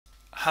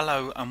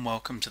Hello and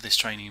welcome to this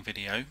training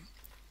video.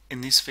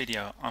 In this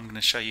video I'm going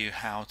to show you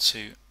how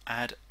to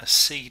add a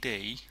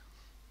CD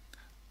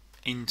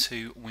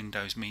into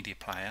Windows Media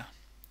Player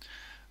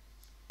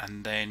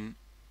and then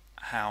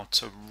how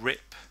to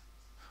rip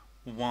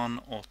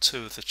one or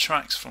two of the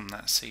tracks from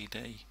that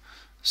CD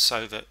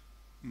so that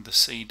the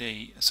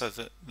CD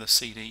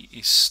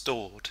is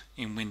stored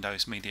in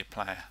Windows Media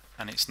Player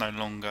and it's no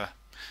longer,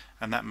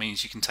 and that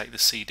means you can take the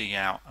CD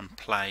out and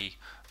play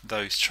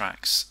those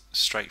tracks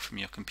straight from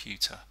your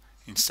computer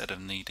instead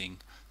of needing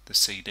the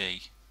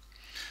CD.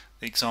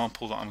 The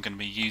example that I'm going to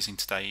be using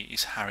today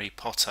is Harry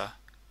Potter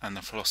and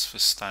the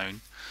Philosopher's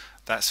Stone.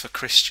 That's for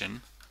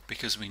Christian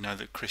because we know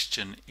that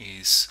Christian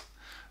is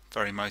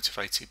very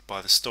motivated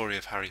by the story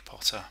of Harry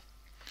Potter,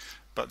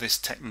 but this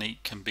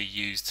technique can be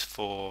used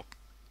for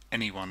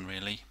anyone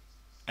really,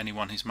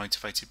 anyone who's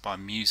motivated by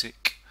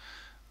music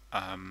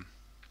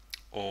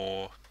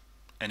or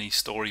any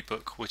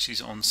storybook which is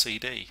on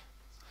CD.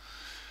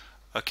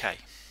 Okay,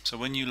 so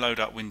when you load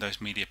up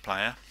Windows Media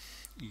Player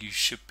you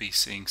should be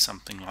seeing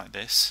something like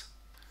this,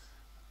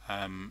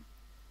 and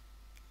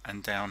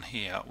down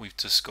here we've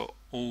just got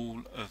all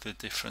of the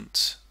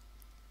different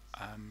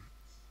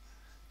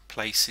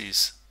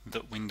places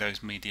that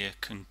Windows Media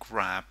can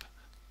grab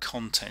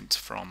content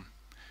from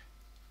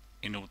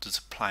in order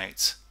to play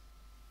it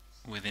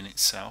within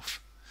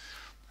itself.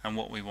 And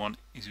what we want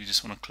is we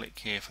just want to click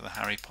here for the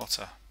Harry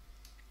Potter.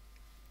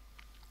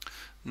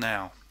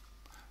 Now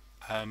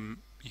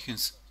you can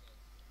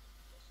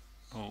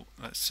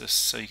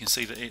so you can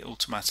see that it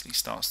automatically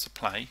starts to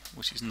play,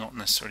 which is not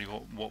necessarily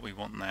what we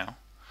want now.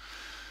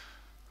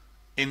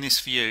 In this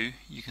view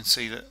you can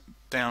see that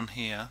down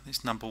here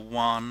this number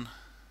 1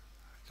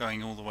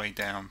 going all the way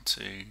down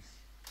to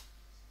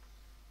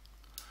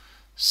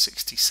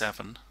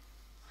 67,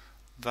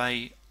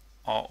 they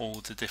are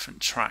all the different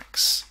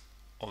tracks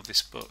of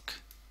this book,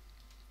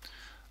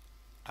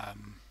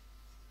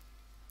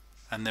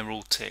 and they're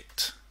all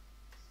ticked.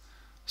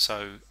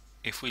 So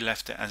if we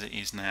left it as it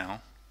is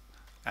now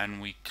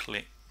and we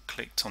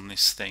clicked on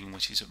this thing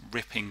which is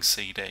ripping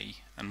CD,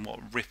 and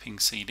what ripping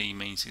CD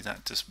means is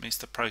that it's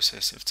the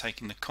process of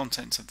taking the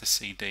contents of the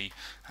CD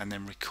and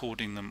then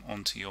recording them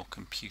onto your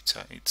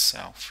computer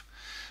itself.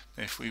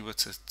 If we were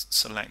to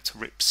select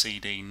rip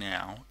CD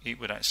now, it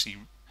would actually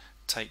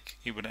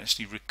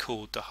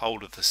record the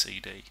whole of the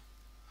CD,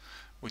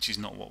 which is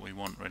not what we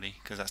want really,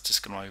 because that's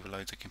just going to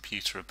overload the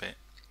computer a bit.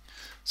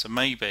 So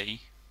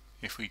maybe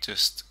if we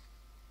just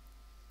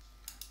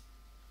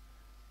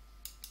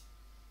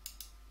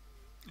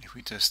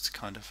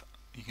kind of,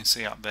 you can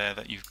see up there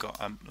that you've got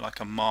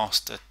like a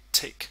master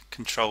tick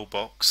control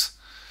box.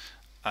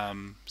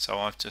 So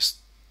I've just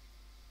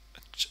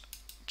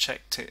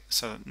checked it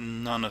so that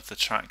none of the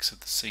tracks of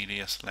the CD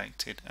are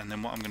selected, and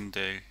then what I'm going to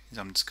do is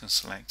I'm just going to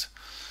select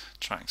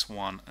tracks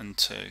 1 and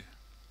 2,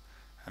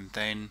 and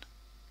then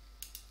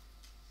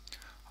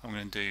I'm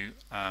going to do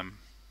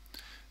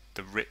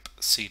the rip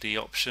CD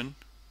option,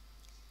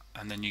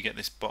 and then you get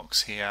this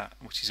box here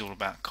which is all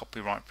about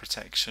copyright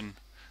protection.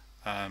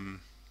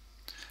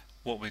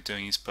 What we're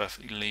doing is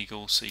perfectly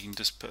legal, so you can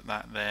just put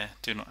that there,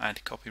 do not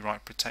add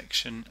copyright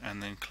protection,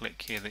 and then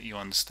click here that you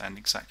understand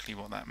exactly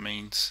what that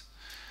means.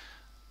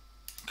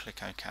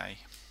 Click OK.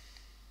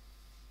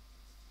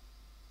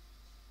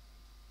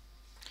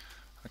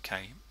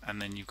 Okay, and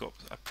then you've got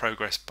a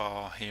progress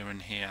bar here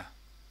and here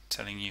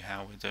telling you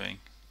how we're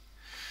doing.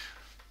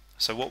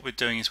 So what we're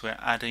doing is we're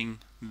adding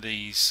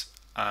these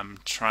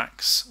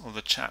tracks or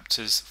the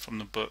chapters from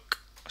the book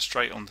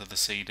straight onto the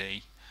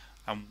CD,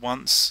 and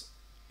once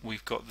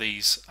we've got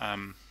these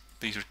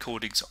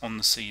recordings on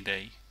the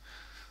CD,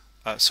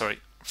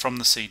 from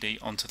the CD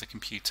onto the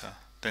computer,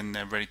 then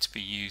they're ready to be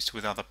used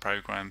with other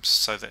programs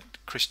so that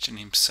Christian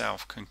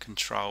himself can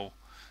control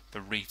the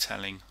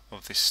retelling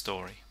of this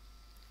story.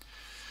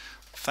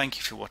 Thank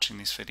you for watching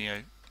this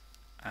video,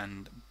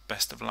 and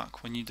best of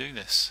luck when you do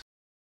this.